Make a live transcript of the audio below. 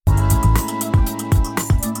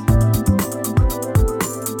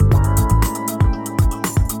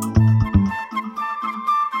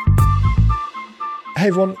Hey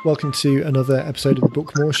everyone, welcome to another episode of the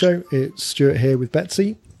Book More Show. It's Stuart here with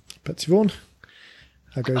Betsy Vaughan.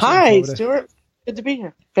 How goes it? Hi, Stuart. Good to be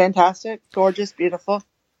here. Fantastic, gorgeous, beautiful.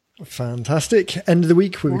 Fantastic. End of the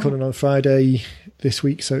week. We're recording on Friday this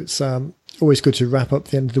week, so it's always good to wrap up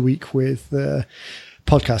the end of the week with the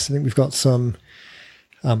podcast. I think we've got some.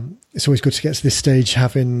 It's always good to get to this stage,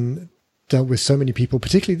 having dealt with so many people,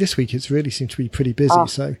 particularly this week. It's really seemed to be pretty busy.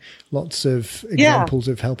 So lots of examples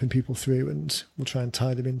of helping people through, and we'll try and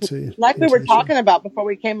tie them into. Like we were talking about before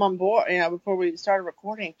we came on board, before we started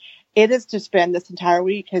recording, it has just been, this entire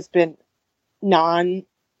week has been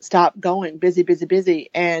non-stop going, busy.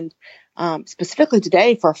 And specifically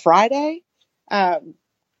today for Friday,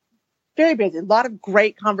 very busy. A lot of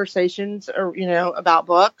great conversations, about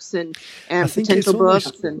books and potential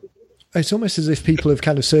books. It's almost as if people have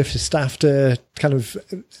kind of surfaced after kind of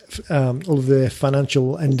all of the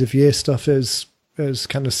financial end of year stuff has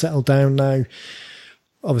kind of settled down now.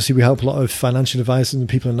 Obviously, we help a lot of financial advisors and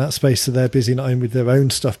people in that space, so they're busy not only with their own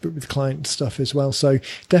stuff, but with client stuff as well. So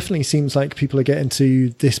definitely seems like people are getting to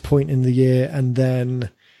this point in the year and then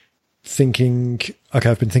thinking, okay,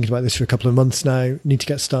 I've been thinking about this for a couple of months now, need to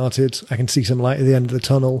get started. I can see some light at the end of the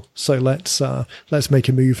tunnel. So let's make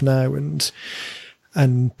a move now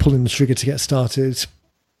and pulling the trigger to get started,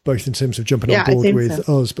 both in terms of jumping on board with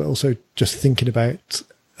us, but also just thinking about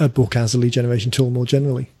a book as a lead generation tool more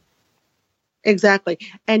generally. Exactly.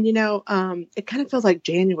 And, it kind of feels like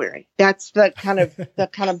January. That's the kind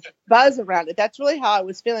of buzz around it. That's really how I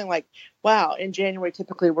was feeling, like, wow, in January,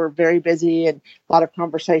 typically we're very busy and a lot of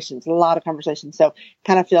conversations. So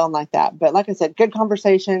kind of feeling like that. But like I said, good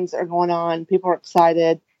conversations are going on. People are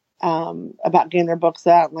excited about getting their books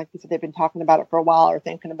out. And like you said, they've been talking about it for a while or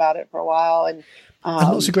thinking about it for a while. And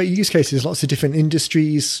lots of great use cases, lots of different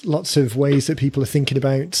industries, lots of ways that people are thinking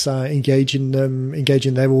about engaging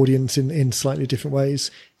their audience in slightly different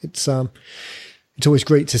ways. It's always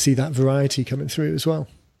great to see that variety coming through as well.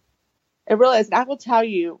 It really is. And I will tell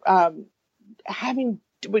you,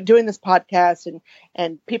 doing this podcast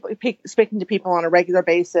and people speaking to people on a regular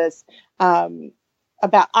basis,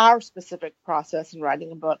 about our specific process in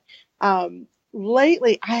writing a book.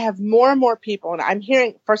 Lately, I have more and more people, and I'm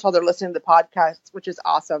hearing, first of all, they're listening to the podcast, which is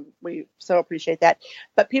awesome. We so appreciate that.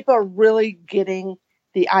 But people are really getting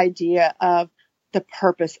the idea of the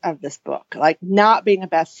purpose of this book, like not being a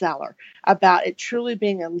bestseller, about it truly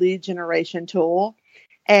being a lead generation tool.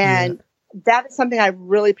 And that is something I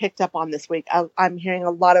really picked up on this week. I'm hearing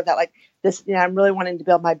a lot of that, like this, I'm really wanting to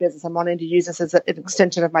build my business. I'm wanting to use this as an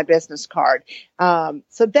extension of my business card.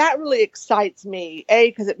 So that really excites me,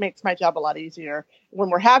 because it makes my job a lot easier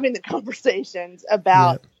when we're having the conversations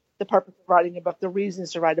about the purpose of writing a book, the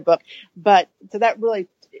reasons to write a book. But so that really,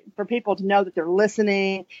 for people to know that they're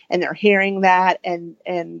listening and they're hearing that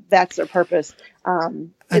and that's their purpose.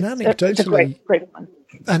 It's a great one.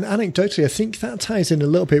 And anecdotally, I think that ties in a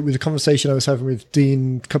little bit with the conversation I was having with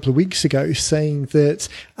Dean a couple of weeks ago, saying that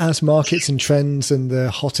as markets and trends and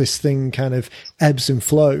the hottest thing kind of ebbs and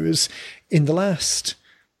flows, in the last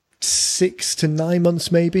 6 to 9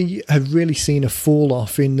 months maybe, have really seen a fall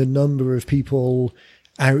off in the number of people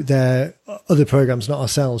out there, other programs, not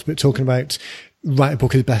ourselves, but talking about write a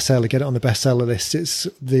book as a bestseller, get it on the bestseller list.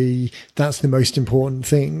 That's the most important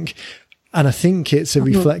thing. And I think it's a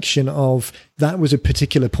reflection of that was a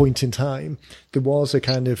particular point in time. There was a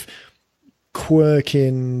kind of quirk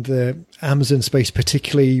in the Amazon space,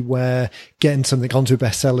 particularly where getting something onto a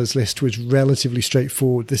bestsellers list was relatively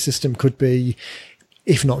straightforward. The system could be,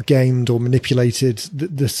 if not gamed or manipulated,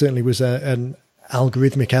 there certainly was an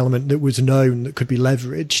algorithmic element that was known that could be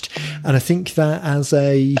leveraged. And I think that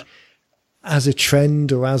as a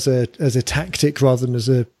trend or as a tactic rather than as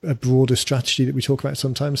a broader strategy that we talk about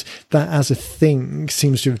sometimes, that as a thing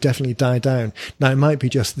seems to have definitely died down. Now, it might be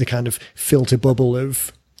just the kind of filter bubble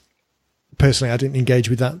of, personally, I didn't engage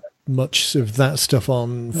with that much of that stuff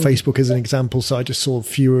on Facebook as an example, so I just saw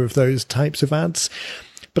fewer of those types of ads.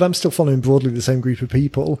 But I'm still following broadly the same group of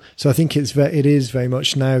people. So I think it is very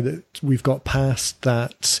much now that we've got past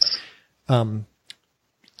that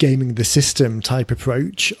gaming the system type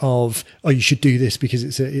approach of, oh, you should do this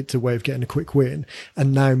because it's a way of getting a quick win.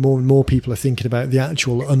 And now more and more people are thinking about the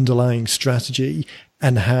actual underlying strategy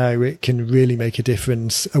and how it can really make a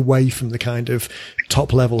difference away from the kind of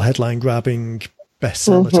top level headline grabbing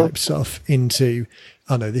bestseller type stuff into,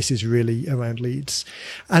 oh no, this is really around leads.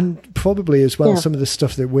 And probably as well, some of the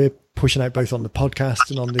stuff that we're pushing out both on the podcast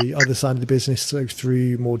and on the other side of the business, so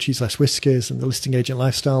through More Cheese Less Whiskers and the Listing Agent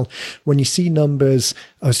Lifestyle, when you see numbers,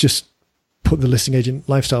 I was just put the Listing Agent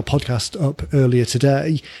Lifestyle podcast up earlier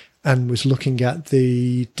today, and was looking at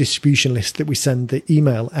the distribution list that we send the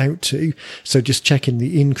email out to. So just checking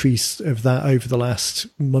the increase of that over the last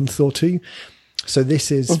month or two. So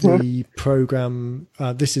this is the program.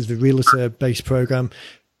 This is the realtor-based program.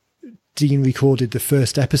 Dean recorded the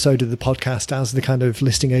first episode of the podcast as the kind of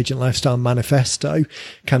listing agent lifestyle manifesto,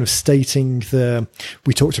 kind of stating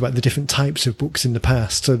we talked about the different types of books in the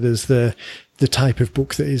past. So there's the type of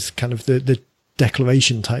book that is kind of the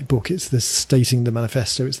declaration type book. It's the stating the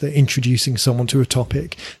manifesto. It's the introducing someone to a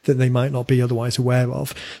topic that they might not be otherwise aware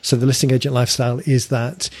of. So the listing agent lifestyle is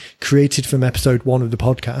that, created from episode 1 of the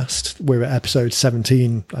podcast. We're at episode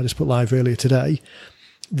 17. I just put live earlier today.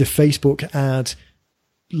 The Facebook ad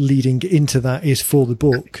leading into that is for the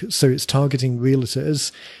book. So it's targeting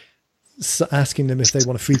realtors, asking them if they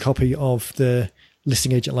want a free copy of the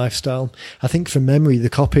listing agent lifestyle. I think from memory, the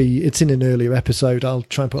copy, it's in an earlier episode. I'll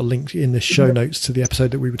try and put a link in the show notes to the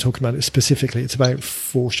episode that we were talking about it specifically. It's about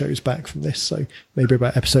 4 shows back from this. So maybe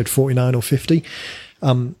about episode 49 or 50.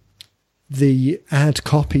 The ad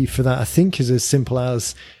copy for that, I think, is as simple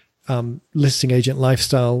as listing agent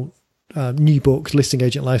lifestyle, new book, listing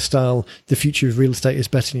agent lifestyle. The future of real estate is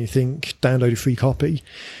better than you think. Download a free copy.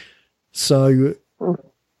 So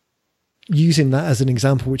using that as an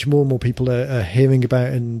example, which more and more people are hearing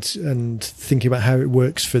about and thinking about how it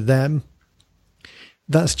works for them,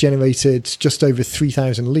 that's generated just over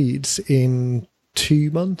 3,000 leads in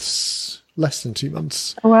 2 months, less than 2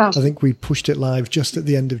 months. Oh, wow. I think we pushed it live just at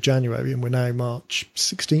the end of January, and we're now March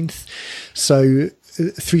 16th. So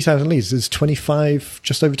 3,000 leads. There's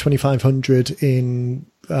just over 2,500 in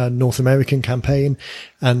North American campaign,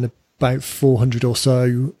 and about 400 or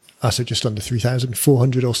so, so just under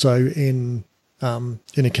 3,400 or so in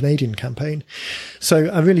a Canadian campaign. So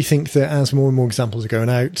I really think that as more and more examples are going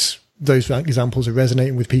out, those examples are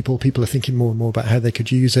resonating with people. People are thinking more and more about how they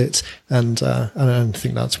could use it. And I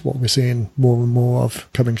think that's what we're seeing more and more of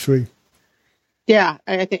coming through. Yeah,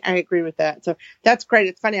 I think I agree with that. So that's great.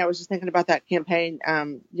 It's funny. I was just thinking about that campaign.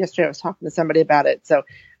 Yesterday I was talking to somebody about it. So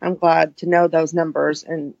I'm glad to know those numbers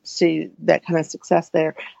and see that kind of success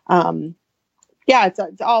there. Yeah, it's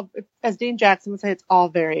all, as Dean Jackson would say, it's all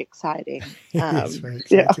very exciting. It's very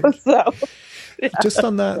exciting. Just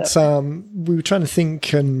on that, we were trying to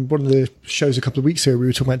think, and one of the shows a couple of weeks ago, we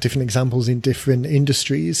were talking about different examples in different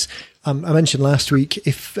industries. I mentioned last week,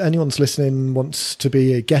 if anyone's listening wants to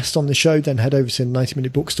be a guest on the show, then head over to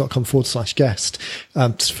 90minutebooks.com/guest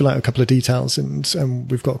to fill out a couple of details. And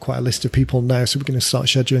we've got quite a list of people now, so we're going to start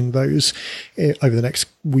scheduling those over the next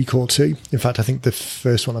week or two. In fact, I think the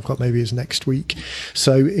first one I've got maybe is next week.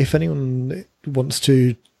 So if anyone wants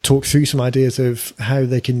to talk through some ideas of how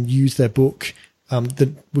they can use their book, we're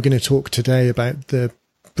going to talk today about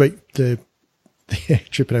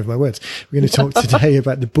tripping over my words. We're going to talk today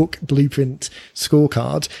about the book blueprint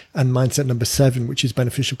scorecard and mindset number 7, which is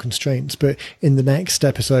beneficial constraints. But in the next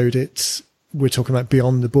episode, we're talking about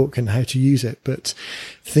beyond the book and how to use it. But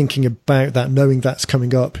thinking about that, knowing that's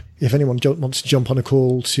coming up, if anyone wants to jump on a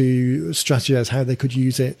call to strategize how they could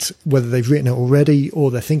use it, whether they've written it already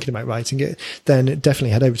or they're thinking about writing it, then definitely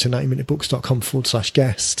head over to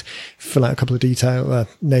 90minutebooks.com/guest, fill out a couple of detail,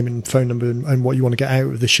 name and phone number and what you want to get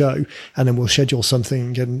out of the show. And then we'll schedule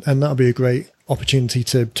something, and that'll be a great opportunity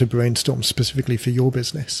to brainstorm specifically for your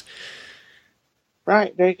business.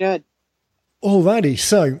 Right. Very good. Alrighty.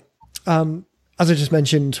 So, as I just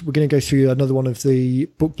mentioned, we're going to go through another one of the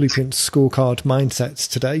book blueprint scorecard mindsets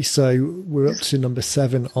today. So we're up to number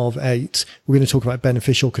 7 of 8. We're going to talk about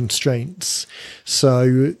beneficial constraints.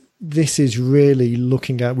 So this is really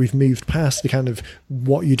looking at, we've moved past the kind of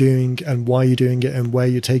what you're doing and why you're doing it and where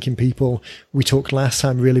you're taking people. We talked last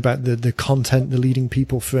time really about the content, the leading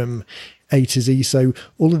people from A to Z. So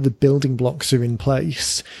all of the building blocks are in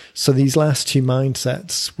place. So these last 2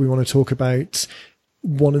 mindsets, we want to talk about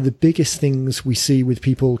one of the biggest things we see with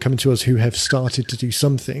people coming to us who have started to do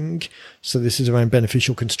something. So this is around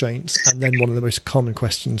beneficial constraints. And then one of the most common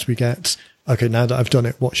questions we get, okay, now that I've done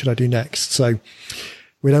it, what should I do next? So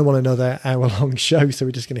we don't want another hour-long show, so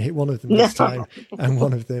we're just going to hit one of them this time and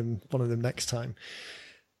one of them next time.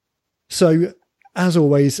 So as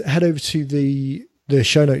always, head over to the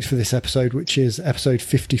show notes for this episode, which is episode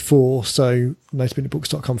 54. So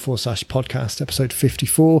 90minutebooks.com/podcast, episode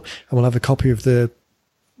 54. And we'll have a copy of the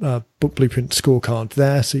book blueprint scorecard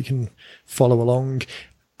there, so you can follow along.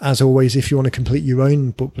 As always, if you want to complete your own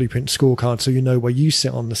book blueprint scorecard so you know where you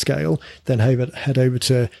sit on the scale, then head over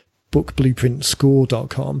to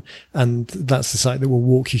bookblueprintscore.com, and that's the site that will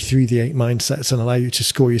walk you through the 8 mindsets and allow you to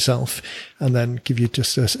score yourself, and then give you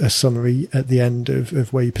just a summary at the end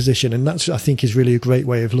of where you position. And that's, I think, is really a great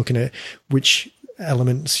way of looking at which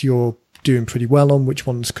elements your doing pretty well on, which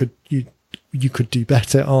ones you could do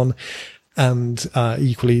better on, and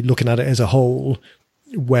equally looking at it as a whole,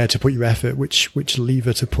 where to put your effort, which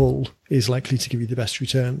lever to pull is likely to give you the best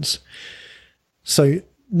returns. So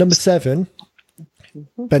number 7,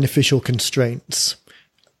 beneficial constraints.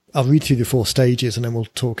 I'll read through the 4 stages and then we'll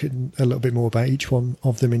talk a little bit more about each one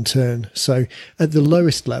of them in turn. So at the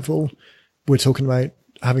lowest level, we're talking about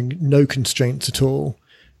having no constraints at all.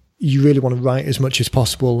 You really want to write as much as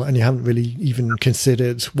possible and you haven't really even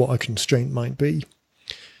considered what a constraint might be.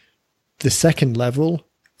 The second level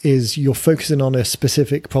is you're focusing on a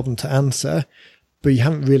specific problem to answer, but you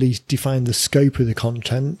haven't really defined the scope of the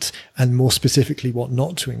content and more specifically what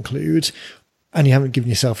not to include, and you haven't given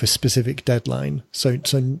yourself a specific deadline. So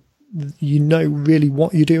you know really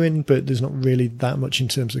what you're doing, but there's not really that much in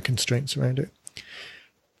terms of constraints around it.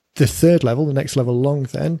 The third level, the next level along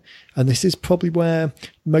then, and this is probably where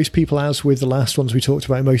most people, as with the last ones we talked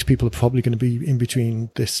about, most people are probably going to be in between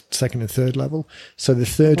this second and third level. So the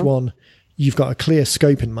third one, you've got a clear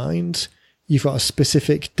scope in mind, you've got a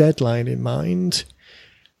specific deadline in mind,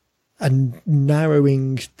 and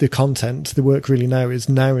narrowing the content. The work really now is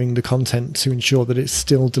narrowing the content to ensure that it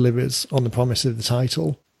still delivers on the promise of the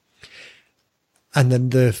title. And then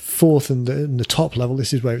the fourth and the top level,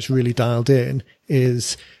 this is where it's really dialed in,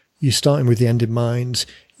 is you're starting with the end in mind.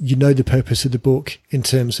 You know the purpose of the book in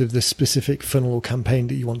terms of the specific funnel or campaign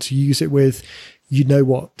that you want to use it with. You know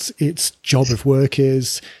what its job of work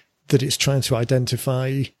is, that it's trying to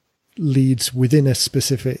identify leads within a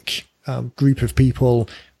specific group of people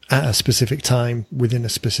at a specific time within a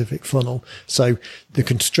specific funnel. So the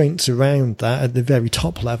constraints around that at the very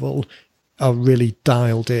top level are really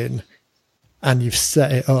dialed in, and you've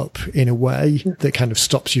set it up in a way that kind of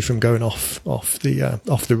stops you from going off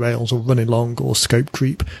the rails or running long or scope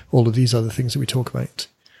creep, all of these other things that we talk about.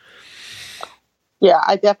 Yeah,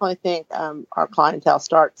 I definitely think our clientele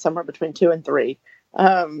starts somewhere between 2 and 3.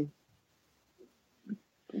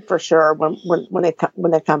 For sure, when they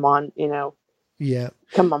come on,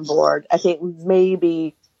 come on board. I think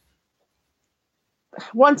maybe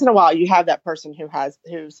once in a while you have that person who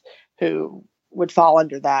would fall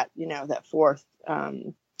under that, that fourth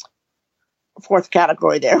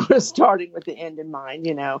category there was starting with the end in mind,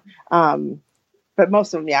 but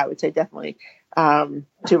most of them, I would say definitely 2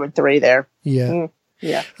 and 3 there. Yeah.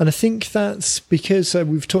 Yeah. And I think that's because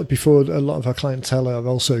we've talked before, a lot of our clientele are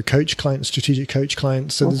also coach clients, strategic coach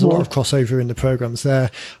clients. So there's a lot of crossover in the programs there.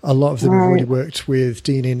 A lot of them have already worked with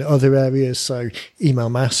Dean in other areas. So email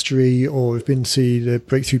mastery, or have been to the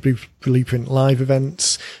Breakthrough Blueprint live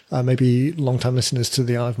events, maybe long-time listeners to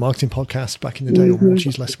the Live Marketing podcast back in the day, or More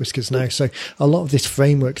Cheese, Less Whiskers now. So a lot of this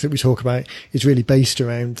framework that we talk about is really based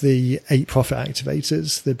around the 8 profit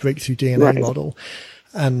activators, the Breakthrough DNA model.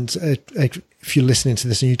 And if you're listening to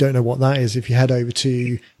this and you don't know what that is, if you head over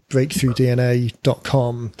to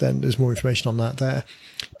breakthroughdna.com, then there's more information on that there.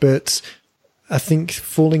 But I think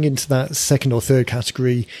falling into that second or third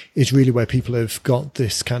category is really where people have got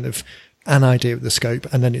this kind of an idea of the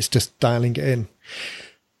scope, and then it's just dialing it in.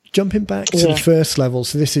 Jumping back to the first level,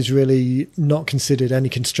 so this is really not considered any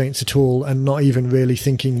constraints at all and not even really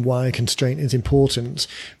thinking why a constraint is important.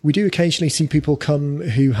 We do occasionally see people come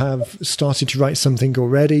who have started to write something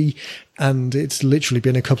already and it's literally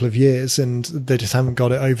been a couple of years and they just haven't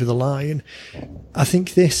got it over the line. I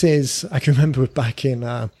think this is, I can remember back in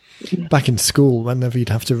school, whenever you'd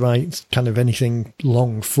have to write kind of anything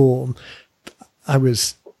long form, I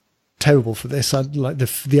was terrible for this. I'd like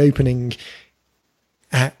the opening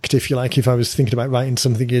act, if you like, if I was thinking about writing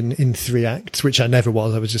something in 3 acts, which I never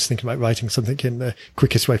was. I was just thinking about writing something in the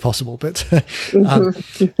quickest way possible, but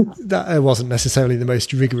that wasn't necessarily the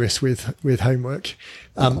most rigorous with homework,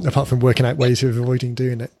 apart from working out ways of avoiding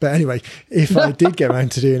doing it. But anyway, if I did get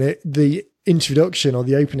around to doing it, the introduction or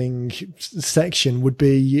the opening section would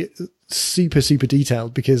be super, super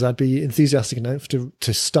detailed because I'd be enthusiastic enough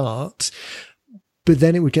to start. But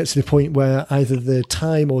then it would get to the point where either the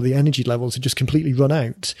time or the energy levels had just completely run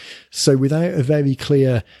out. So without a very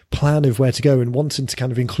clear plan of where to go and wanting to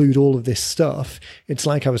kind of include all of this stuff, it's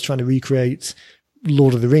like I was trying to recreate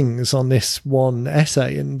Lord of the Rings on this one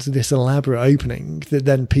essay and this elaborate opening that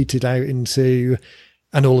then petered out into,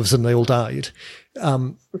 and all of a sudden they all died.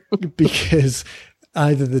 Because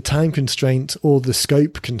either the time constraint or the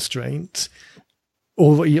scope constraint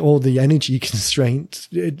or the energy constraint,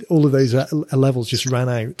 all of those levels just ran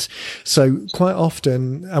out. So quite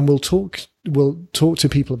often, and we'll talk to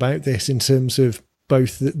people about this in terms of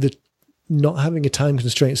both the not having a time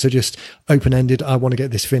constraint, so just open-ended, I want to get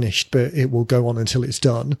this finished, but it will go on until it's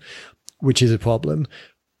done, which is a problem,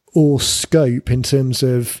 or scope in terms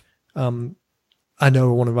of, I know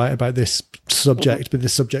I want to write about this subject, but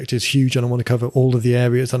this subject is huge and I want to cover all of the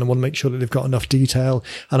areas and I want to make sure that they've got enough detail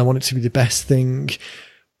and I want it to be the best thing.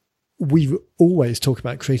 We always talk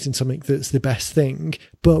about creating something that's the best thing,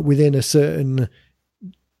 but within a certain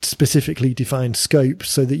specifically defined scope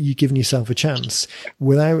so that you're giving yourself a chance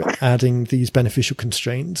without adding these beneficial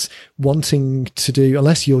constraints, wanting to do,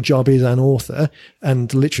 unless your job is an author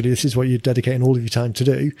and literally this is what you're dedicating all of your time to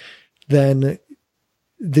do, then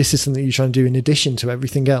this is something you're trying to do in addition to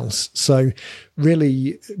everything else. So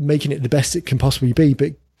really making it the best it can possibly be,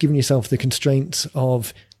 but giving yourself the constraints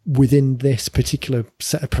of within this particular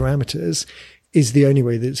set of parameters is the only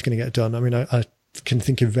way that it's going to get done. I mean, I can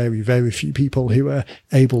think of very, very few people who are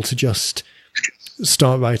able to just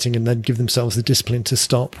start writing and then give themselves the discipline to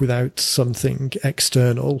stop without something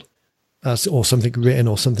external or something written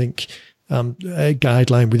or something, a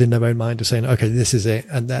guideline within their own mind of saying, okay, this is it.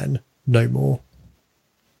 And then no more.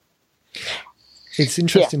 It's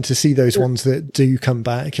interesting to see those ones that do come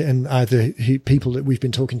back and either people that we've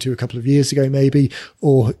been talking to a couple of years ago, maybe,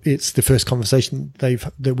 or it's the first conversation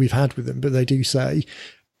that we've had with them, but they do say,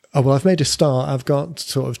 oh, well, I've made a start. I've got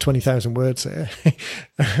sort of 20,000 words here.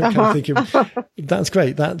 I'm kind of thinking, that's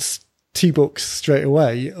great. That's 2 books straight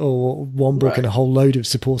away or 1 book and a whole load of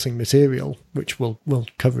supporting material, which we'll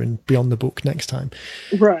cover in Beyond the Book next time.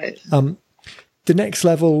 Right. The next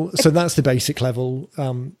level, so that's the basic level.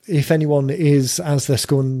 If anyone is, as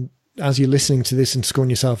you're listening to this and scoring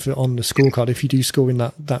yourself on the scorecard, if you do score in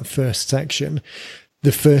that first section,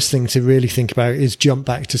 the first thing to really think about is jump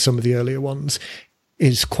back to some of the earlier ones.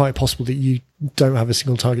 It's quite possible that you don't have a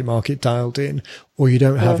single target market dialed in, or you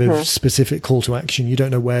don't have a specific call to action. You don't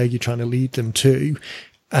know where you're trying to lead them to.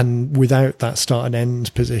 And without that start and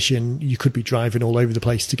end position, you could be driving all over the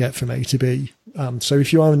place to get from A to B. So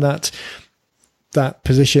if you are in that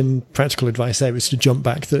position, practical advice there is to jump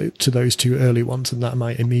back to those 2 early ones, and that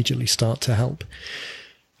might immediately start to help.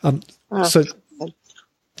 So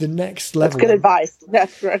the next level. That's good advice.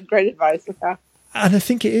 That's great advice. Yeah. And I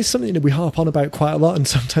think it is something that we harp on about quite a lot. And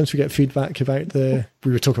sometimes we get feedback about we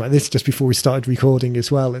were talking about this just before we started recording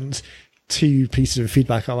as well. And 2 pieces of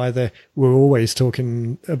feedback are either we're always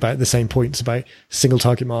talking about the same points about single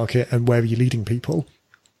target market and where are you leading people.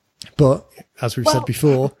 But as we've said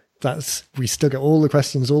before, we still get all the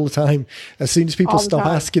questions all the time. As soon as people stop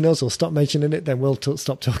asking us or stop mentioning it, then we'll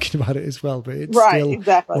stop talking about it as well. But it's still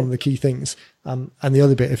one of the key things. And the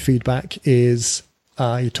other bit of feedback is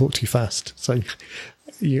you talk too fast. So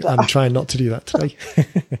I'm trying not to do that today.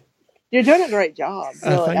 You're doing a great job.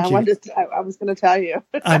 Really. Thank you. I was going to tell you.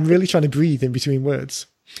 I'm really trying to breathe in between words.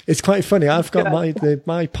 It's quite funny. I've got my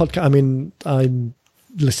podcast. I mean, I'm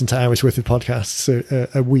listen to hours worth of podcasts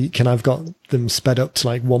a week, and I've got them sped up to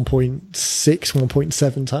like 1.6,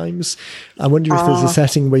 1.7 times. I wonder if there's a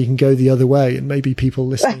setting where you can go the other way, and maybe people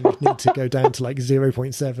listening need to go down to like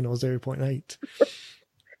 0.7 or 0.8.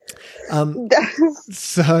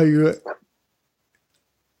 So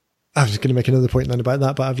I was going to make another point then about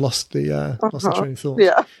that, but I've lost the train of thought.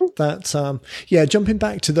 Yeah. Jumping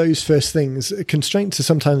back to those first things, constraints are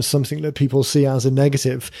sometimes something that people see as a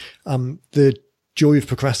negative. The Joy of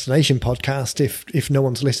Procrastination podcast, if no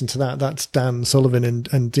one's listened to that's Dan Sullivan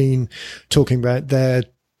and Dean talking about their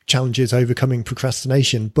challenges overcoming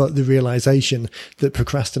procrastination, but the realization that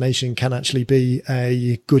procrastination can actually be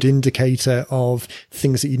a good indicator of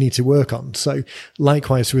things that you need to work on. So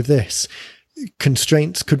likewise with this,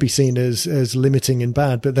 constraints could be seen as limiting and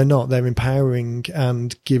bad, but they're not. They're empowering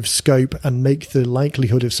and give scope and make the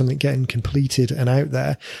likelihood of something getting completed and out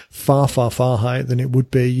there far, far, far higher than it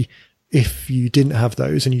would be if you didn't have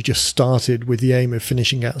those and you just started with the aim of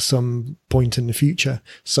finishing at some point in the future.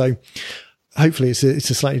 So hopefully it's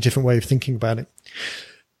a slightly different way of thinking about it.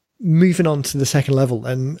 Moving on to the second level,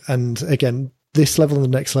 and again, this level and the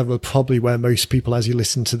next level are probably where most people, as you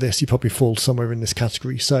listen to this, you probably fall somewhere in this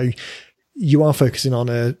category. So you are focusing on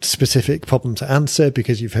a specific problem to answer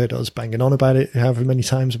because you've heard us banging on about it however many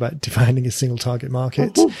times about defining a single target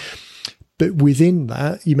market. But within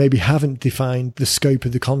that, you maybe haven't defined the scope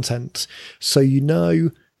of the content. So you know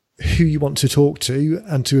who you want to talk to,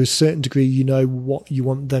 and to a certain degree, you know what you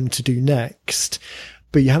want them to do next,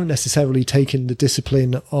 but you haven't necessarily taken the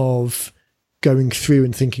discipline of going through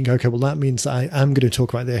and thinking, okay, well, that means I am going to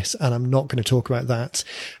talk about this and I'm not going to talk about that.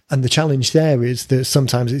 And the challenge there is that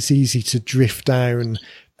sometimes it's easy to drift down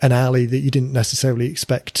an alley that you didn't necessarily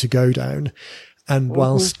expect to go down. And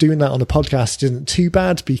whilst doing that on a podcast isn't too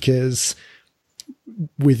bad, because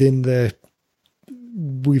we've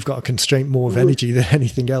got to constrain more of energy than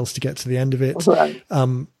anything else to get to the end of it.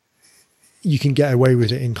 you can get away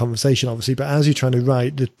with it in conversation, obviously, but as you're trying to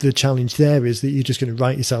write, the challenge there is that you're just going to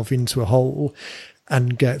write yourself into a hole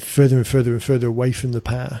and get further and further and further away from the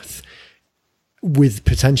path, with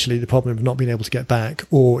potentially the problem of not being able to get back,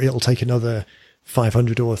 or it'll take another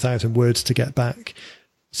 500 or 1,000 words to get back.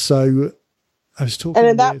 So I was talking, and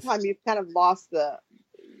at that time you've kind of lost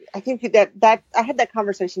I think that I had that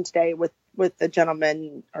conversation today with the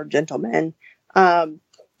gentleman or gentleman.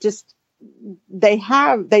 Just they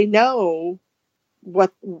know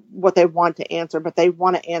what they want to answer, but they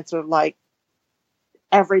want to answer like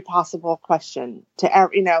every possible question to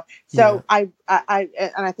every, so yeah.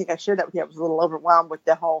 I think I shared that with you. I was a little overwhelmed with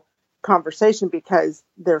the whole conversation because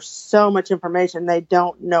there's so much information. They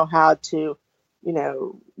don't know how to,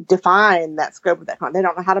 define that scope of that content. They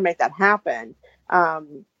don't know how to make that happen.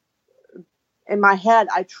 In my head,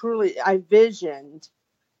 I visioned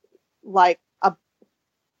like a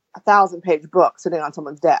 1,000-page book sitting on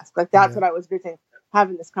someone's desk. Like that's what I was visioning,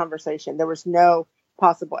 having this conversation. There was no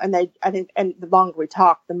possible, and the longer we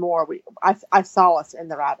talked, the more I saw us in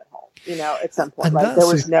the rabbit hole, at some point. Like there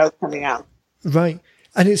was no coming out. Right.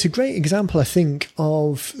 And it's a great example, I think,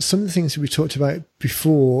 of some of the things that we talked about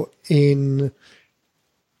before. In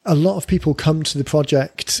a lot of people come to the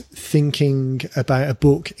project thinking about a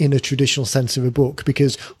book in a traditional sense of a book,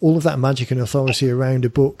 because all of that magic and authority around a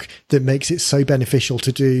book that makes it so beneficial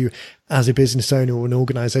to do as a business owner or an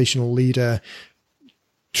organizational leader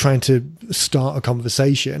trying to start a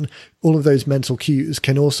conversation, all of those mental cues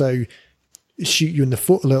can also shoot you in the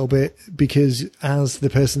foot a little bit, because as the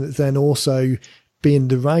person that's then also being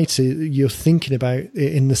the writer, you're thinking about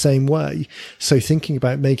it in the same way. So thinking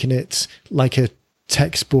about making it like a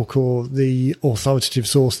textbook or the authoritative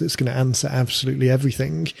source that's going to answer absolutely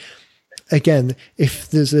everything. Again,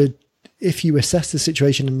 if you assess the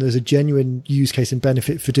situation and there's a genuine use case and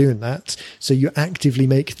benefit for doing that, so you actively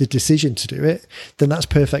make the decision to do it, then that's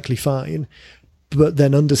perfectly fine. But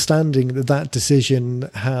then understanding that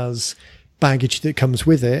decision has baggage that comes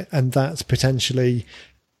with it, and that's potentially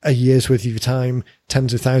a year's worth of your time,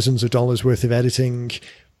 tens of thousands of dollars worth of editing,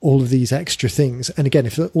 all of these extra things. And again,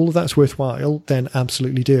 if all of that's worthwhile, then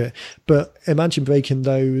absolutely do it. But imagine breaking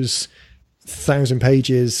those 1,000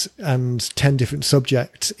 pages and 10 different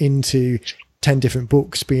subjects into 10 different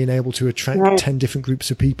books, being able to attract 10 different groups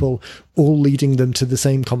of people, all leading them to the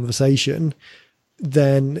same conversation.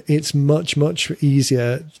 Then it's much, much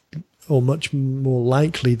easier, or much more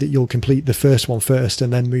likely, that you'll complete the first one first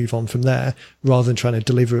and then move on from there, rather than trying to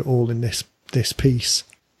deliver it all in this piece.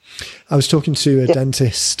 I was talking to a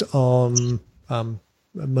dentist on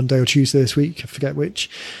Monday or Tuesday this week, I forget which,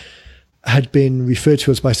 had been referred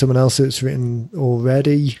to us by someone else that's written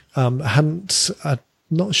already. I'm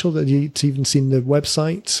not sure that he'd even seen the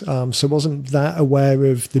website, so wasn't that aware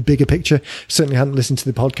of the bigger picture. Certainly hadn't listened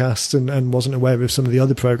to the podcast and wasn't aware of some of the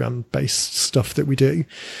other program-based stuff that we do.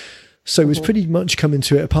 So it was pretty much coming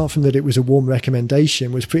to it, apart from that it was a warm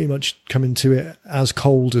recommendation, was pretty much coming to it as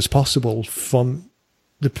cold as possible from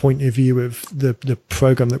the point of view of the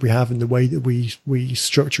program that we have and the way that we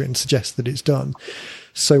structure it and suggest that it's done.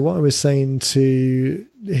 So what I was saying to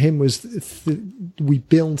him was we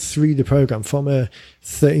build through the program from a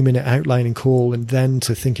 30-minute outlining call and then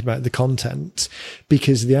to thinking about the content,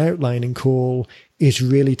 because the outlining call is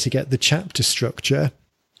really to get the chapter structure.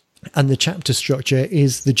 And the chapter structure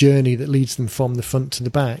is the journey that leads them from the front to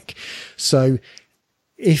the back. So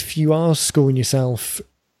if you are scoring yourself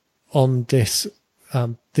on this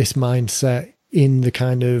mindset in the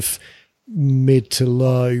kind of mid to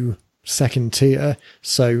low second tier,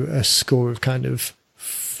 so a score of kind of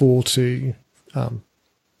 4 to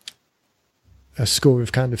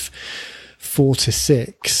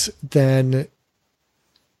 6, then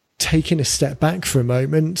taking a step back for a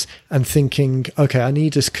moment and thinking, okay, I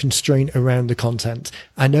need a constraint around the content.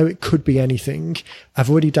 I know it could be anything.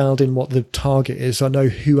 I've already dialed in what the target is. I know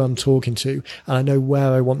who I'm talking to and I know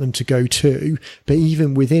where I want them to go to. But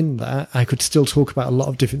even within that, I could still talk about a lot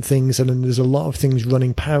of different things. And then there's a lot of things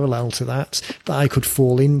running parallel to that I could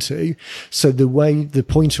fall into. So the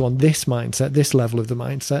pointer on this mindset, this level of the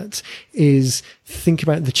mindset, is think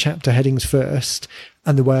about the chapter headings first.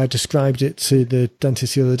 And the way I described it to the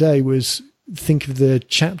dentist the other day was think of the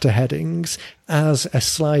chapter headings as a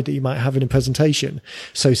slide that you might have in a presentation.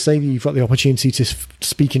 So say you've got the opportunity to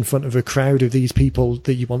speak in front of a crowd of these people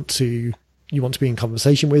that you want to be in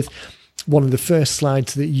conversation with. One of the first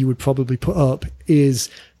slides that you would probably put up is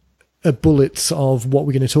bullets of what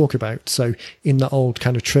we're going to talk about. So in that old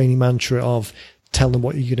kind of training mantra of tell them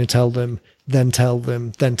what you're going to tell them, then tell them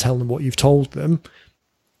what you've told them.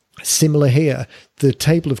 Similar here, the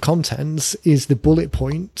table of contents is the bullet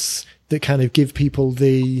points that kind of give people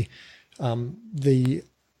the the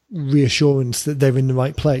reassurance that they're in the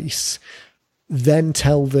right place, then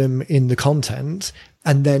tell them in the content,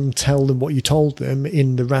 and then tell them what you told them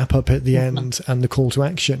in the wrap up at the end and the call to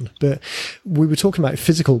action. But we were talking about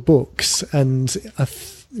physical books, and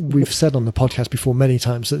we've said on the podcast before many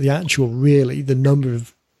times that the number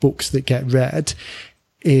of books that get read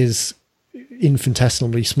is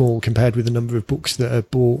infinitesimally small compared with the number of books that are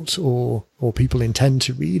bought or people intend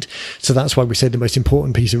to read. So that's why we say the most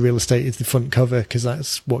important piece of real estate is the front cover, because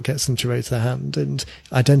that's what gets them to raise their hand and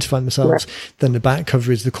identify themselves. Right. Then the back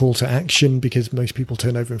cover is the call to action, because most people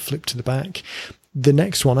turn over and flip to the back. The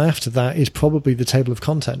next one after that is probably the table of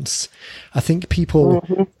contents. I think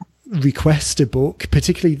people request a book,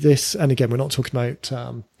 particularly this, and again, we're not talking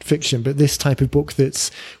about fiction, but this type of book that's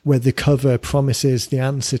where the cover promises the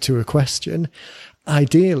answer to a question.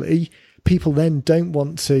 Ideally, people then don't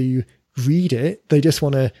want to read it. They just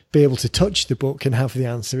want to be able to touch the book and have the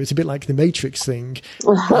answer. It's a bit like the Matrix thing.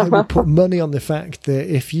 I would put money on the fact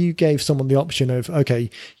that if you gave someone the option of, okay,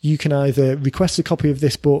 you can either request a copy of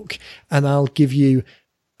this book and I'll give you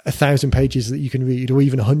 1,000 pages that you can read, or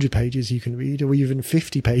even 100 pages you can read, or even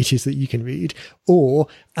 50 pages that you can read, or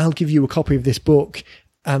I'll give you a copy of this book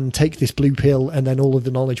and take this blue pill and then all of the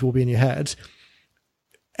knowledge will be in your head.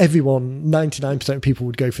 Everyone, 99% of people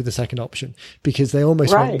would go for the second option, because they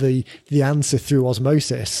almost want the answer through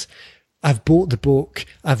osmosis. I've bought the book,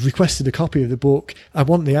 I've requested a copy of the book, I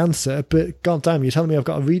want the answer, but goddamn, you're telling me I've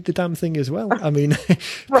got to read the damn thing as well? I mean,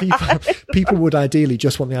 people would ideally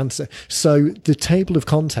just want the answer. So the table of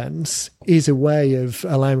contents is a way of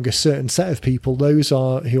allowing a certain set of people, those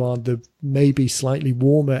who are the maybe slightly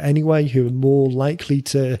warmer anyway, who are more likely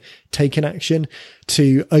to take an action,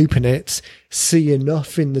 to open it, see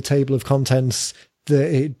enough in the table of contents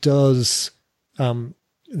that it does,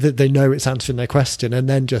 that they know it's answering their question, and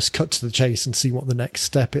then just cut to the chase and see what the next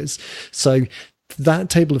step is. So that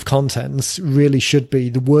table of contents really should be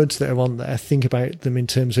the words that are on there. Think about them in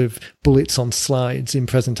terms of bullets on slides in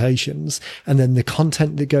presentations, and then the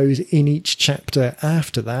content that goes in each chapter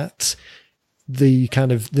after that, the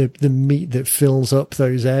kind of the meat that fills up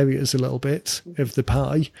those areas a little bit of the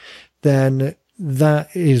pie, then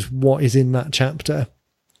that is what is in that chapter.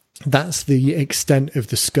 That's the extent of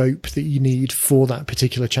the scope that you need for that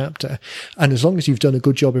particular chapter. And as long as you've done a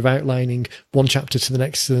good job of outlining one chapter to the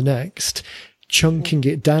next, chunking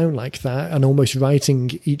it down like that and almost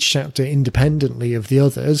writing each chapter independently of the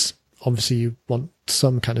others. Obviously, you want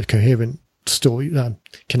some kind of coherent story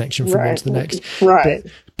connection from one to the next. Right.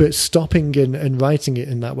 But stopping and writing it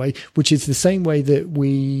in that way, which is the same way that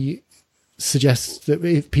we suggest that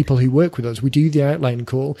if people who work with us, we do the outline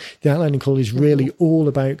call. The outline call is really all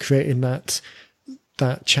about creating that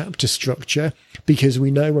chapter structure, because we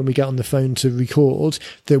know when we get on the phone to record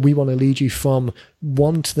that we want to lead you from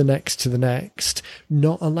one to the next,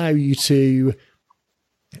 not allow you to.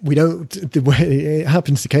 We don't. The way it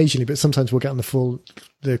happens occasionally, but sometimes we'll get on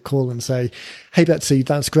the call and say, "Hey Betsy,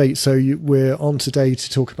 that's great. So we're on today to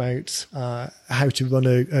talk about how to run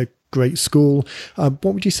a great school. What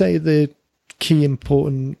would you say are the key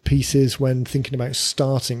important pieces when thinking about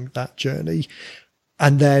starting that journey?"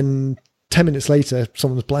 And then 10 minutes later,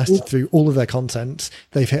 someone's blasted through all of their content.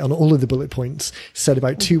 They've hit on all of the bullet points, said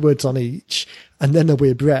about 2 words on each, and then there'll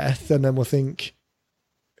be a breath, and then we'll think,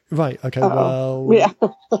 right, okay,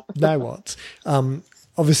 now what?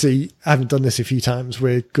 Obviously, I haven't done this a few times.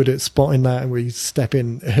 We're good at spotting that, and we step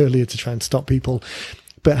in earlier to try and stop people.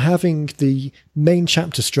 But having the main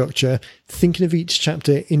chapter structure, thinking of each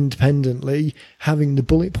chapter independently, having the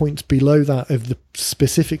bullet points below that of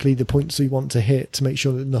specifically the points you want to hit to make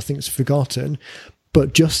sure that nothing's forgotten.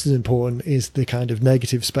 But just as important is the kind of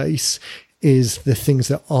negative space, is the things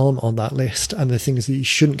that aren't on that list and the things that you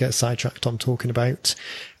shouldn't get sidetracked on talking about.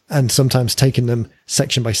 And sometimes taking them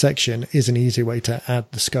section by section is an easy way to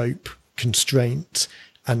add the scope constraint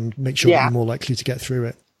and make sure that you're more likely to get through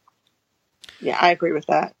it. Yeah, I agree with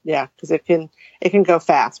that. Yeah, because it can go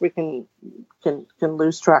fast. We can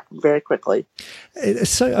lose track very quickly.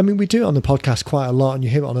 So, I mean, we do it on the podcast quite a lot, and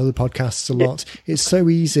you hear it on other podcasts a lot. It's so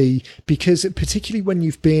easy because, particularly when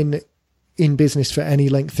you've been in business for any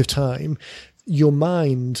length of time, your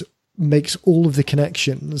mind makes all of the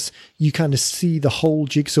connections. You kind of see the whole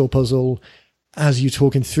jigsaw puzzle as you're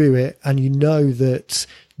talking through it, and you know that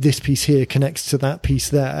this piece here connects to that piece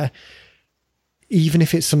there. Even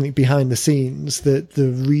if it's something behind the scenes that the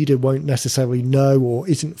reader won't necessarily know or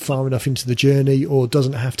isn't far enough into the journey or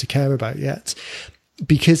doesn't have to care about yet,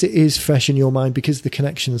 because it is fresh in your mind, because the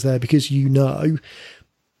connection's there, because you know,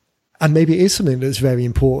 and maybe it is something that's very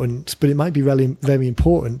important, but it might be really very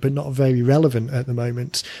important, but not very relevant at the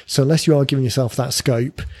moment. So unless you are giving yourself that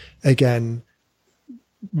scope, again,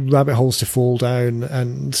 rabbit holes to fall down,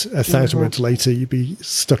 and 1,000 words later you'd be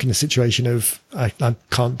stuck in a situation of I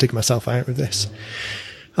can't dig myself out of this.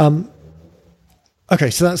 Okay,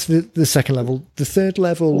 so that's the second level. The third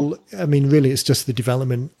level, I mean, really it's just the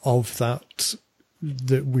development of that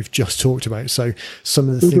we've just talked about. So some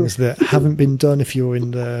of the things that haven't been done, if you're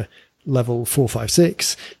in the level 4, 5,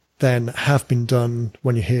 6, then have been done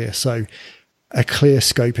when you're here. So a clear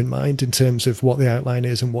scope in mind in terms of what the outline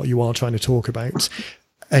is and what you are trying to talk about,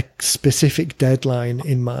 a specific deadline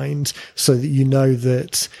in mind so that you know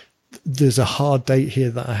that there's a hard date here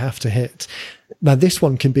that I have to hit. Now, this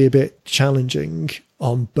one can be a bit challenging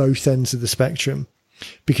on both ends of the spectrum,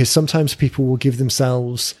 because sometimes people will give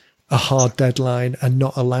themselves a hard deadline and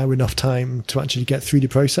not allow enough time to actually get through the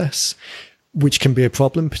process, which can be a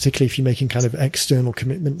problem, particularly if you're making kind of external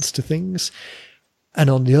commitments to things. And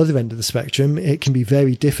on the other end of the spectrum, it can be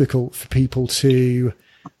very difficult for people to,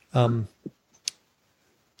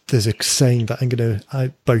 there's a saying that I'm going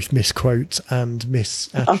to both misquote and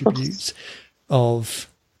misattribute of,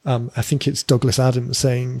 I think it's Douglas Adams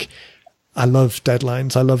saying, I love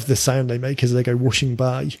deadlines. I love the sound they make as they go whooshing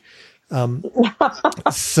by.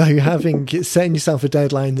 So setting yourself a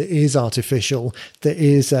deadline that is artificial, that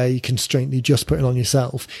is a constraint that you're just putting on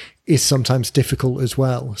yourself, is sometimes difficult as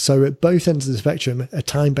well. So at both ends of the spectrum, a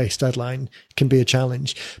time-based deadline can be a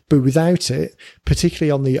challenge, but without it,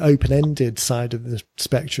 particularly on the open-ended side of the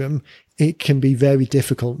spectrum, it can be very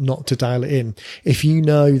difficult not to dial it in. If you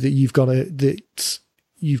know that you've got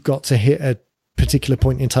to hit a particular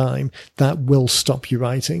point in time, that will stop you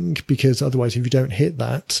writing, because otherwise if you don't hit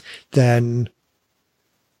that, then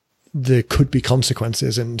there could be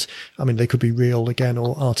consequences, and I mean they could be real again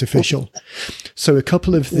or artificial. So a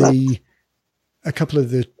couple of the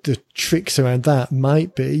tricks around that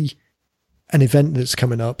might be an event that's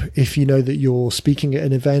coming up. If you know that you're speaking at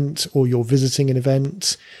an event or you're visiting an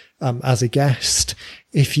event as a guest,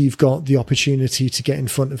 if you've got the opportunity to get in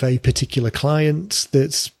front of a particular client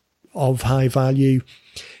that's of high value,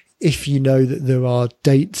 if you know that there are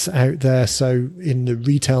dates out there. So in the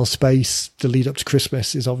retail space, the lead up to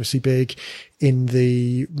Christmas is obviously big. In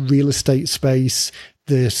the real estate space,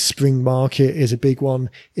 the spring market is a big one.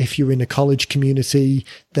 If you're in a college community,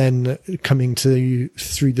 then coming through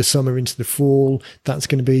the summer into the fall, that's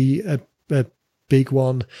going to be a big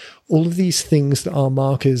one. All of these things that are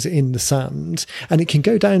markers in the sand, and it can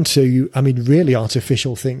go down to, I mean, really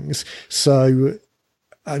artificial things. So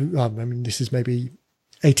I mean, this is maybe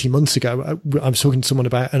 18 months ago. I was talking to someone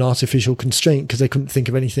about an artificial constraint because they couldn't think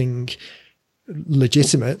of anything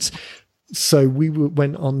legitimate. So we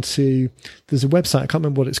went on to, there's a website, I can't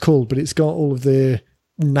remember what it's called, but it's got all of the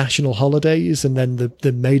national holidays and then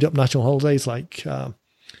the made up national holidays like, I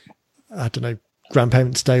don't know,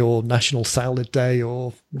 Grandparents' Day or National Salad Day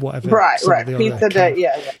or whatever. Right. Pizza Day.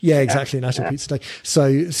 Yeah, exactly. National Pizza Day.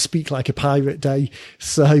 So Speak Like a Pirate Day.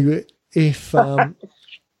 So if,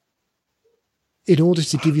 in order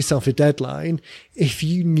to give yourself a deadline, if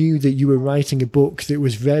you knew that you were writing a book that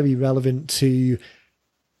was very relevant to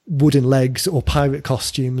wooden legs or pirate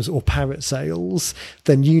costumes or parrot sales,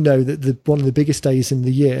 then you know that one of the biggest days in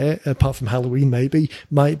the year, apart from Halloween maybe,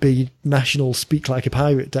 might be National Speak Like a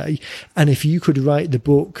Pirate Day. And if you could write the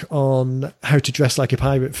book on how to dress like a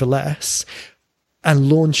pirate for less and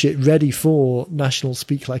launch it ready for National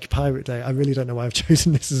Speak Like a Pirate Day. I really don't know why I've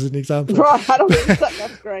chosen this as an example. Right, I don't think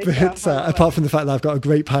that's great. But apart from the fact that I've got a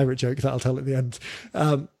great pirate joke that I'll tell at the end.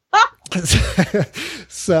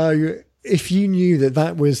 So if you knew that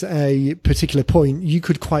that was a particular point, you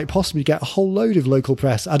could quite possibly get a whole load of local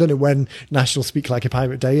press. I don't know when National Speak Like a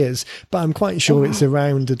Pirate Day is, but I'm quite sure it's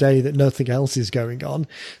around a day that nothing else is going on.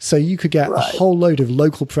 So you could get a whole load of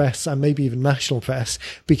local press and maybe even national press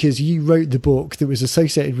because you wrote the book that was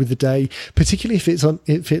associated with the day, particularly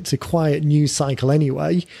if it's a quiet news cycle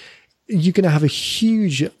anyway. You're going to have a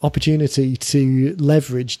huge opportunity to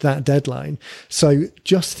leverage that deadline. So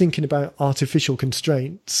just thinking about artificial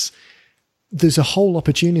constraints, there's a whole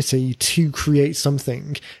opportunity to create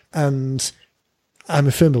something. And I'm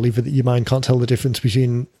a firm believer that your mind can't tell the difference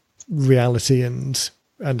between reality and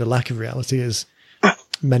a lack of reality, as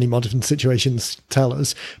many modern situations tell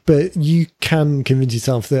us. But you can convince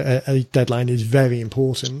yourself that a deadline is very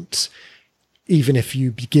important, even if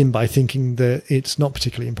you begin by thinking that it's not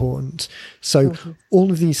particularly important. So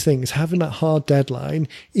all of these things, having that hard deadline,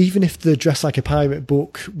 even if the Dress Like a Pirate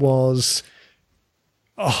book was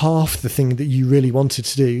half the thing that you really wanted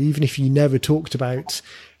to do, even if you never talked about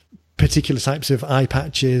particular types of eye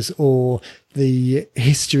patches or the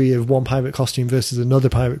history of one pirate costume versus another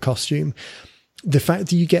pirate costume, the fact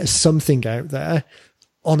that you get something out there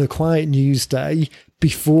on a quiet news day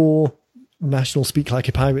before National Speak Like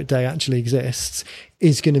a Pirate Day actually exists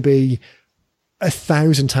is going to be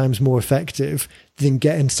 1,000 times more effective than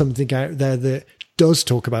getting something out there that does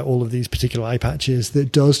talk about all of these particular eye patches,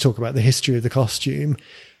 that does talk about the history of the costume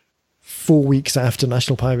 4 weeks after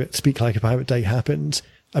National Speak Like a Pirate Day happened.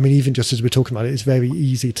 I mean, even just as we're talking about it, it's very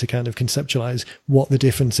easy to kind of conceptualize what the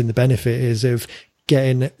difference in the benefit is of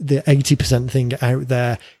getting the 80% thing out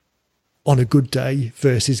there on a good day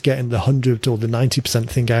versus getting the 100 or the 90%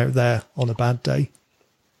 thing out there on a bad day.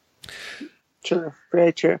 True.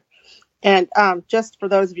 Very true. And just for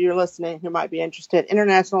those of you listening who might be interested,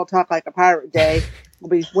 International Talk Like a Pirate Day will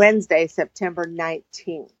be Wednesday, September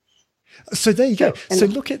 19th. So there you go. So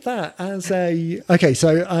look at that as okay,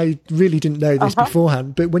 so I really didn't know this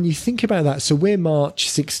beforehand, but when you think about that, so we're March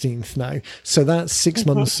 16th now, so that's 6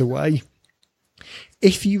 months away.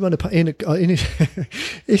 If you run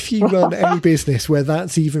if you run any business where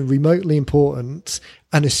that's even remotely important,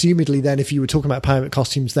 and assumedly then if you were talking about pirate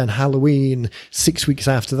costumes, then Halloween 6 weeks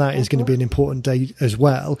after that is going to be an important day as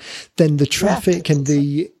well, then the traffic and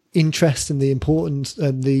the interest and the importance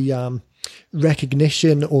and the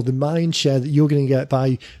recognition or the mind share that you're going to get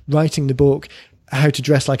by writing the book, How to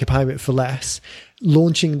Dress Like a Pirate for Less,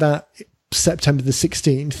 launching that September the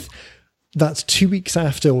 16th, that's 2 weeks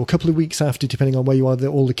after or a couple of weeks after, depending on where you are, that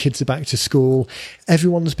all the kids are back to school.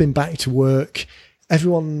 Everyone's been back to work.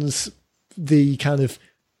 Everyone's the kind of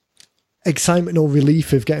excitement or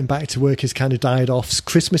relief of getting back to work has kind of died off.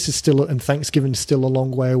 Christmas is still, and Thanksgiving is still a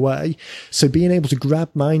long way away. So being able to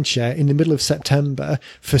grab mindshare in the middle of September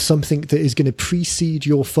for something that is going to precede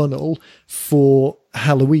your funnel for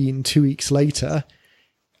Halloween 2 weeks later,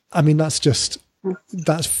 I mean, that's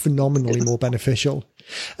phenomenally more beneficial.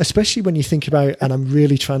 Especially when you think about, and I'm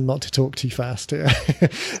really trying not to talk too fast here,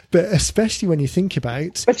 but especially when you think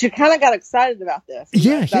about... But you kind of got excited about this.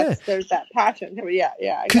 Yeah. There's that passion.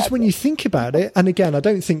 Yeah. Because when you think about it, and again, I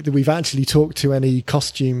don't think that we've actually talked to any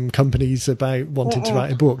costume companies about wanting to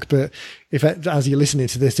write a book, but if, as you're listening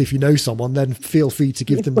to this, if you know someone, then feel free to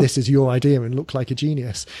give them this as your idea and look like a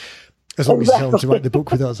genius. As long as you tell them to write the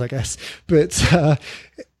book with us, I guess. But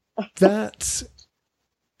that's...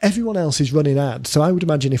 Everyone else is running ads. So I would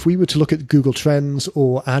imagine if we were to look at Google Trends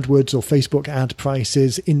or AdWords or Facebook ad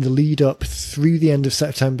prices in the lead up through the end of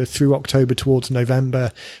September, through October towards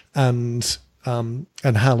November and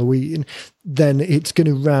Halloween, then it's going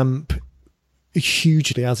to ramp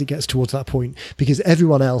hugely as it gets towards that point, because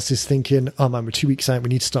everyone else is thinking, oh man, we're 2 weeks out, we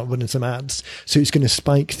need to start running some ads. So it's going to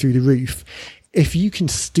spike through the roof. If you can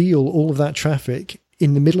steal all of that traffic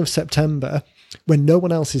in the middle of September, when no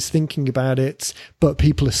one else is thinking about it, but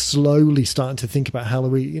people are slowly starting to think about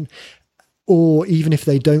Halloween, or even if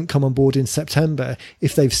they don't come on board in September,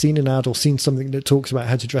 if they've seen an ad or seen something that talks about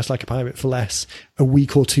how to dress like a pirate for less a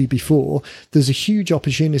week or two before, there's a huge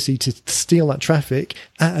opportunity to steal that traffic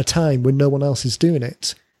at a time when no one else is doing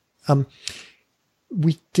it.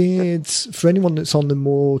 We did, for anyone that's on the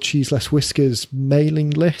More Cheese Less Whiskers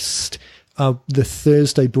mailing list, the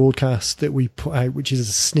Thursday broadcast that we put out, which is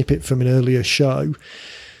a snippet from an earlier show,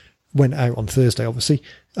 went out on Thursday, obviously.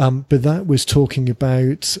 But that was talking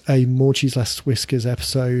about a More Cheese Less Whiskers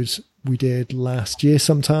episode we did last year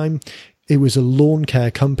sometime. It was a lawn care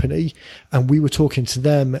company, and we were talking to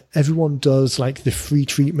them. Everyone does like the free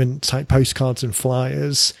treatment type postcards and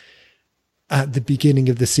flyers at the beginning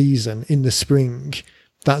of the season in the spring.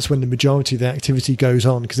 That's when the majority of the activity goes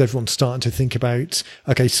on, because everyone's starting to think about,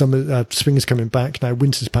 okay, spring is coming back now,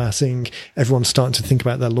 winter's passing, everyone's starting to think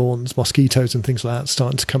about their lawns, mosquitoes and things like that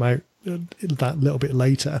starting to come out that little bit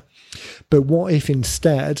later. But what if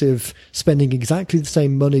instead of spending exactly the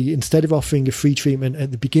same money, instead of offering a free treatment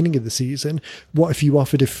at the beginning of the season, what if you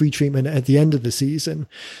offered a free treatment at the end of the season?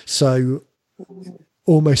 So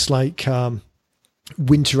almost like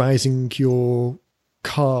winterizing your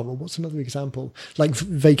car, or what's another example, like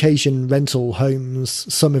vacation rental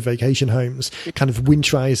homes, summer vacation homes, kind of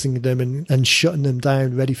winterizing them and shutting them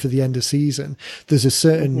down ready for the end of season. There's a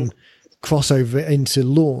certain crossover into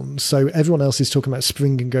lawns, so everyone else is talking about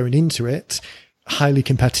spring and going into it, highly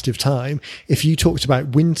competitive time. If you talked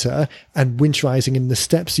about winter and winterizing and the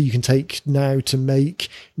steps that you can take now to make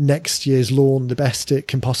next year's lawn the best it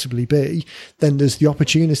can possibly be, then there's the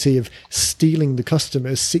opportunity of stealing the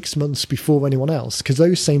customers 6 months before anyone else, because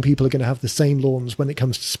those same people are going to have the same lawns when it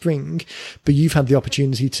comes to spring, but you've had the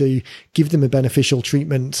opportunity to give them a beneficial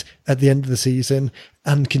treatment at the end of the season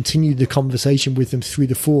and continue the conversation with them through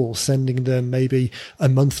the fall, sending them maybe a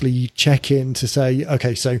monthly check-in to say,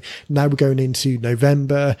 okay, so now we're going into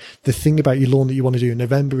November. The thing about your lawn that you want to do in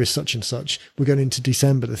November is such and such. We're going into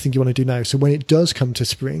December. The thing you want to do now. So when it does come to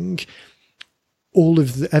spring,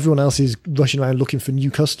 everyone else is rushing around looking for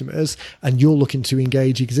new customers, and you're looking to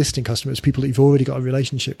engage existing customers, people that you've already got a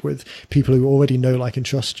relationship with, people who already know, like, and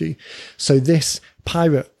trust you. So this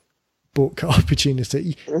pirate book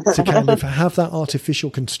opportunity to kind of have that artificial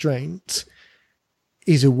constraint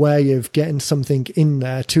is a way of getting something in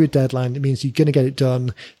there to a deadline. It means you're going to get it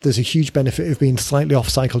done. There's a huge benefit of being slightly off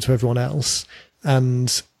cycle to everyone else.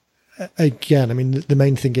 And again, I mean, the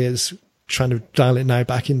main thing is trying to dial it now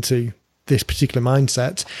back into this particular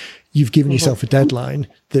mindset. You've given yourself a deadline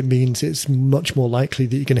that means it's much more likely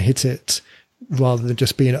that you're going to hit it, rather than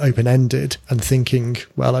just being open-ended and thinking,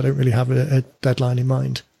 well, I don't really have a deadline in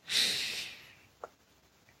mind.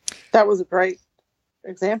 That was a great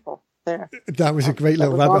example there. That was a great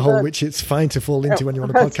little rabbit hole, which it's fine to fall into when you're on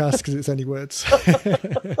a podcast because it's only words.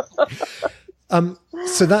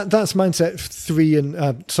 So that's mindset 2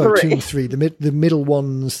 and 3, the middle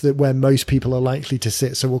ones where most people are likely to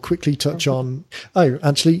sit. So we'll quickly touch on. Oh,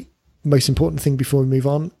 actually, most important thing before we move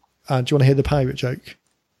on. Do you want to hear the pirate joke?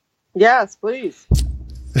 Yes, please.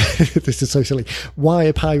 This is so silly. Why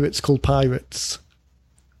are pirates called pirates?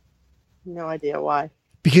 No idea why.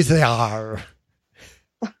 Because they are.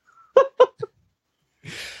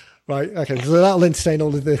 Right. Okay. So that'll entertain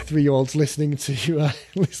all of the 3-year-olds listening to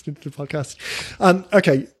the podcast.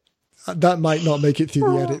 Okay. That might not make it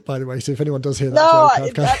through the edit, by the way. So if anyone does hear that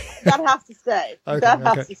joke, that has to stay. Okay, that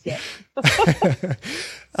has to stay.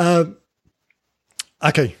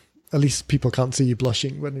 Okay. At least people can't see you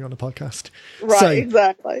blushing when you're on a podcast. Right. So,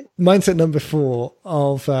 exactly. Mindset number 4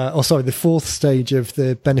 the fourth stage of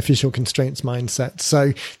the beneficial constraints mindset.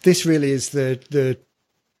 So this really is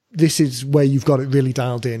this is where you've got it really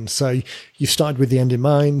dialed in. So you've started with the end in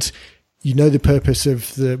mind. You know the purpose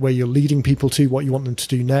of where you're leading people to, what you want them to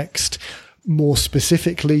do next. More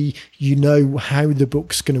specifically, you know how the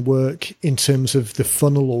book's going to work in terms of the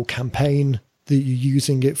funnel or campaign that you're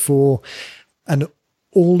using it for. And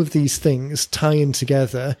all of these things tie in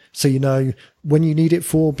together. So you know when you need it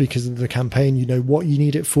for because of the campaign, you know what you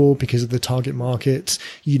need it for because of the target market,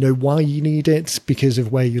 you know why you need it because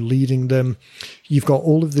of where you're leading them. You've got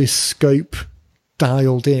all of this scope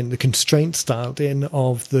dialed in, the constraints dialed in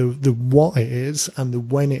of the what it is and the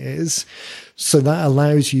when it is. So that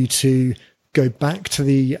allows you to go back to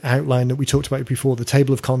the outline that we talked about before, the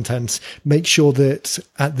table of contents, make sure that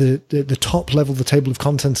at the top level, the table of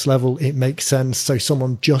contents level, it makes sense. So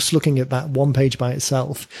someone just looking at that one page by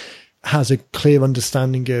itself has a clear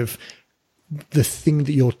understanding of the thing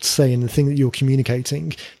that you're saying, the thing that you're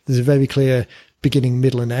communicating. There's a very clear beginning,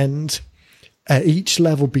 middle, and end. At each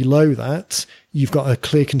level below that, you've got a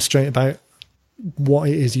clear constraint about what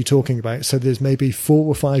it is you're talking about. So there's maybe 4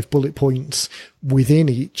 or 5 bullet points within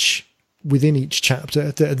each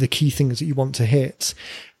chapter that are the key things that you want to hit.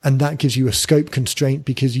 And that gives you a scope constraint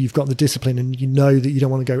because you've got the discipline and you know that you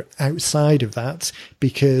don't want to go outside of that,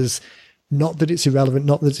 because not that it's irrelevant,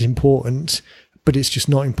 not that it's important, but it's just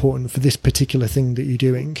not important for this particular thing that you're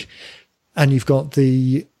doing. And you've got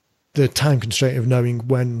the time constraint of knowing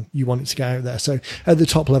when you want it to get out there. So at the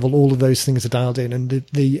top level, all of those things are dialed in. And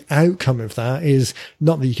the outcome of that is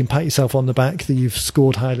not that you can pat yourself on the back that you've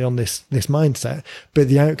scored highly on this mindset, but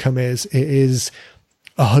the outcome is it is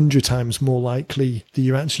 100 times more likely that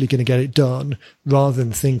you're actually going to get it done, rather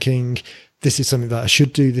than thinking, this is something that I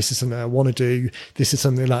should do, this is something I want to do, this is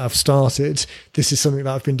something that I've started, this is something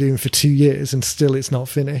that I've been doing for 2 years and still it's not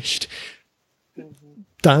finished.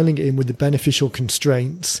 Dialing it in with the beneficial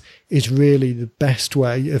constraints is really the best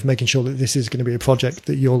way of making sure that this is going to be a project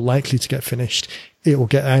that you're likely to get finished. It will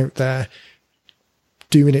get out there,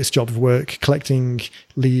 doing its job of work, collecting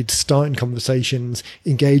leads, starting conversations,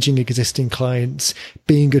 engaging existing clients,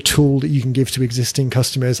 being a tool that you can give to existing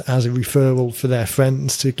customers as a referral for their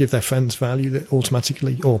friends to give their friends value that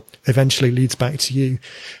automatically or eventually leads back to you,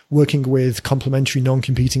 working with complementary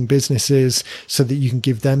non-competing businesses so that you can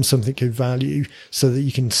give them something of value, so that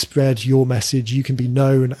you can spread your message. You can be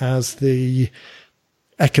known as the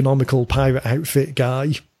economical pirate outfit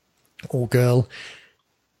guy or girl.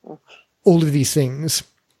 All of these things,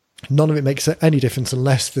 none of it makes any difference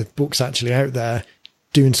unless the book's actually out there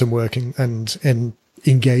doing some work and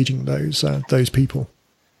engaging those people.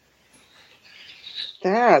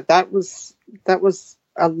 Yeah, that was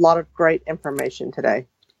a lot of great information today.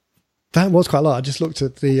 That was quite a lot. I just looked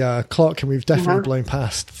at the clock and we've definitely blown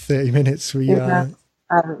past 30 minutes.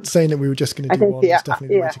 Saying that we were just going to do one was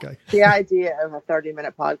definitely the way to go. The idea of a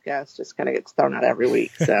 30-minute podcast just kind of gets thrown out every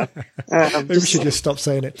week. So maybe we should just stop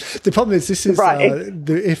saying it. The problem is this is right.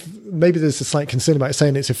 If maybe there's a slight concern about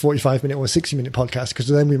saying it's a 45-minute or a 60-minute podcast, because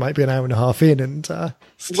then we might be an hour and a half in and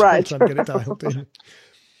trying to get it dialed in.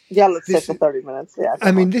 Yeah, let's stick to 30 minutes. Yeah.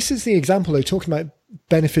 I mean, this is the example though, talking about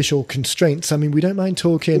beneficial constraints. I mean, we don't mind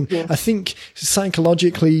talking. Mm-hmm. I think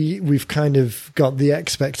psychologically we've kind of got the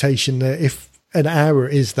expectation that if an hour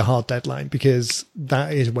is the hard deadline, because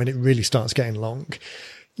that is when it really starts getting long.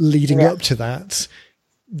 Leading up to that,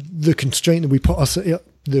 the constraint that we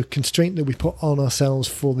put on ourselves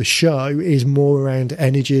for the show is more around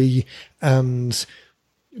energy and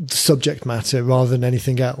subject matter rather than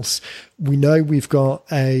anything else. We know we've got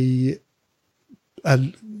we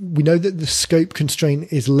know that the scope constraint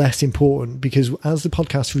is less important because as the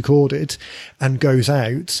podcast recorded and goes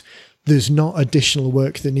out, there's not additional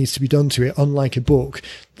work that needs to be done to it. Unlike a book,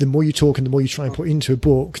 the more you talk and the more you try and put into a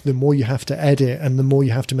book, the more you have to edit and the more you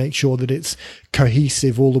have to make sure that it's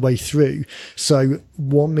cohesive all the way through. So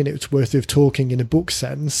 1 minute's worth of talking in a book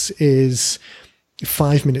sense is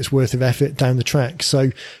 5 minutes worth of effort down the track. So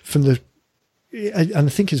and I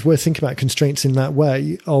think it's worth thinking about constraints in that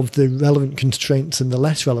way, of the relevant constraints and the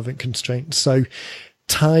less relevant constraints. So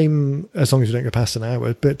time, as long as we don't go past an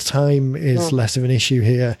hour, but time is less of an issue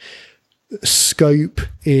here. Scope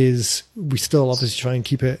is, we still obviously try and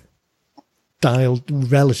keep it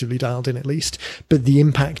relatively dialed in at least, but the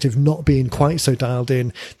impact of not being quite so dialed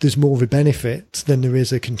in, there's more of a benefit than there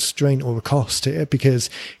is a constraint or a cost here, because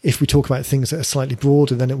if we talk about things that are slightly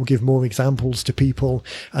broader, then it will give more examples to people,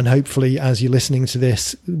 and hopefully as you're listening to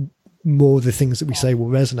this, more of the things that we say will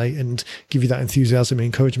resonate and give you that enthusiasm and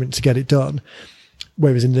encouragement to get it done.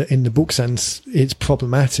 Whereas in the book sense, it's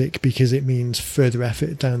problematic because it means further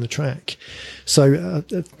effort down the track. So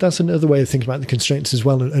that's another way of thinking about the constraints as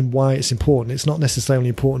well, and why it's important. It's not necessarily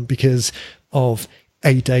important because of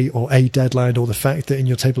a date or a deadline, or the fact that in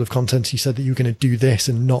your table of contents you said that you're going to do this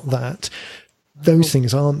and not that. Those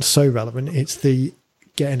things aren't so relevant. It's the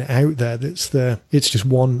getting it out there it's just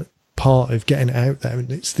one part of getting it out there,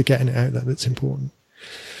 and it's the getting it out there that's important.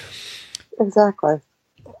 Exactly.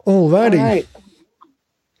 Alrighty. All right.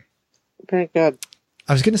 Very good.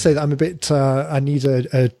 I was going to say that I'm a bit, I need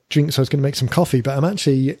a drink, so I was going to make some coffee, but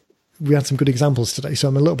we had some good examples today, so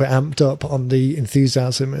I'm a little bit amped up on the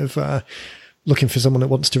enthusiasm of looking for someone that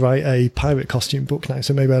wants to write a pirate costume book now,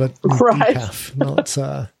 so maybe I'll need decaf, not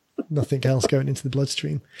nothing else going into the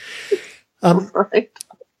bloodstream. Right.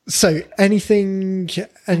 So anything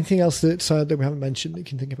else that we haven't mentioned that you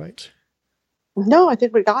can think about? No, I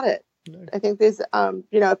think we got it. No. I think there's,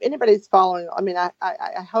 if anybody's following, I mean, I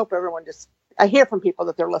hope everyone I hear from people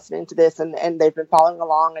that they're listening to this and they've been following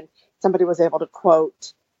along, and somebody was able to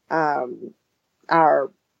quote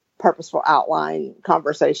our purposeful outline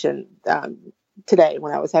conversation today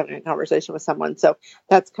when I was having a conversation with someone. So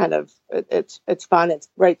that's kind of, it's fun. It's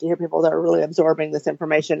great to hear people that are really absorbing this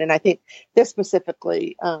information. And I think this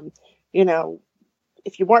specifically,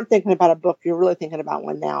 if you weren't thinking about a book, you're really thinking about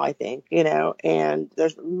one now, I think, and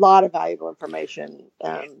there's a lot of valuable information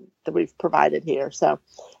that we've provided here. So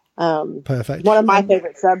perfect. One of my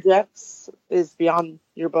favorite subjects is beyond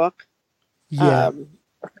your book. Yeah.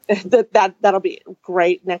 That'll be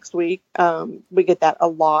great next week. We get that a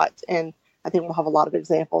lot, and I think we'll have a lot of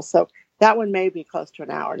examples. So that one may be close to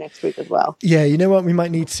an hour next week as well. Yeah, you know what? We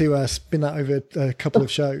might need to spin that over a couple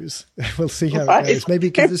of shows. We'll see how it goes. Maybe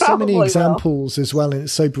because there's so many examples as well, and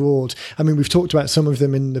it's so broad. I mean, we've talked about some of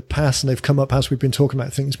them in the past, and they've come up as we've been talking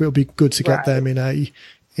about things, but it'll be good to get them in a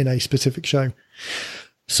specific show.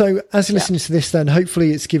 So as you're listening to this, then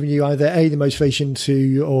hopefully it's given you either the motivation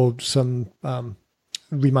to, or some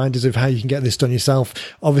reminders of how you can get this done yourself.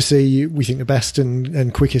 Obviously, we think the best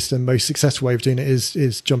and quickest and most successful way of doing it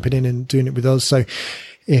is jumping in and doing it with us. So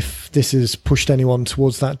if this has pushed anyone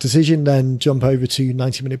towards that decision, then jump over to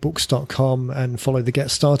 90minutebooks.com and follow the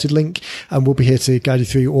Get Started link, and we'll be here to guide you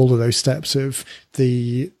through all of those steps of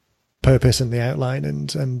the purpose and the outline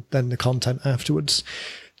and then the content afterwards.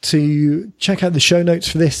 To check out the show notes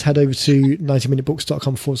for this, head over to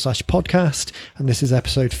 90minutebooks.com/podcast, and this is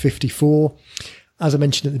episode 54. As I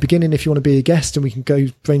mentioned at the beginning, if you want to be a guest and we can go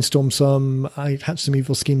brainstorm hatch some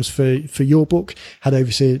evil schemes for your book, head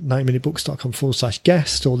over to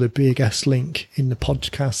 90minutebooks.com/guest, or the be a guest link in the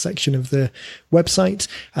podcast section of the website,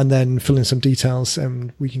 and then fill in some details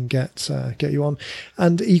and we can get you on.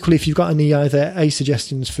 And equally, if you've got any either A,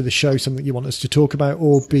 suggestions for the show, something you want us to talk about,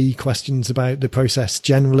 or B, questions about the process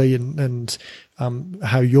generally and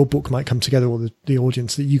how your book might come together, or the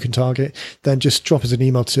audience that you can target, then just drop us an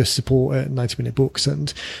email to support at 90 Minute Books,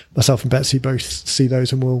 and myself and Betsy both see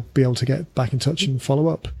those and we'll be able to get back in touch and follow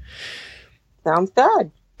up. Sounds good.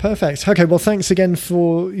 Perfect. Okay, well, thanks again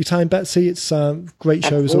for your time, Betsy. It's a great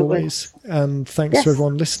show as always, and thanks to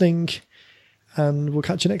everyone listening, and we'll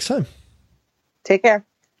catch you next time. Take care.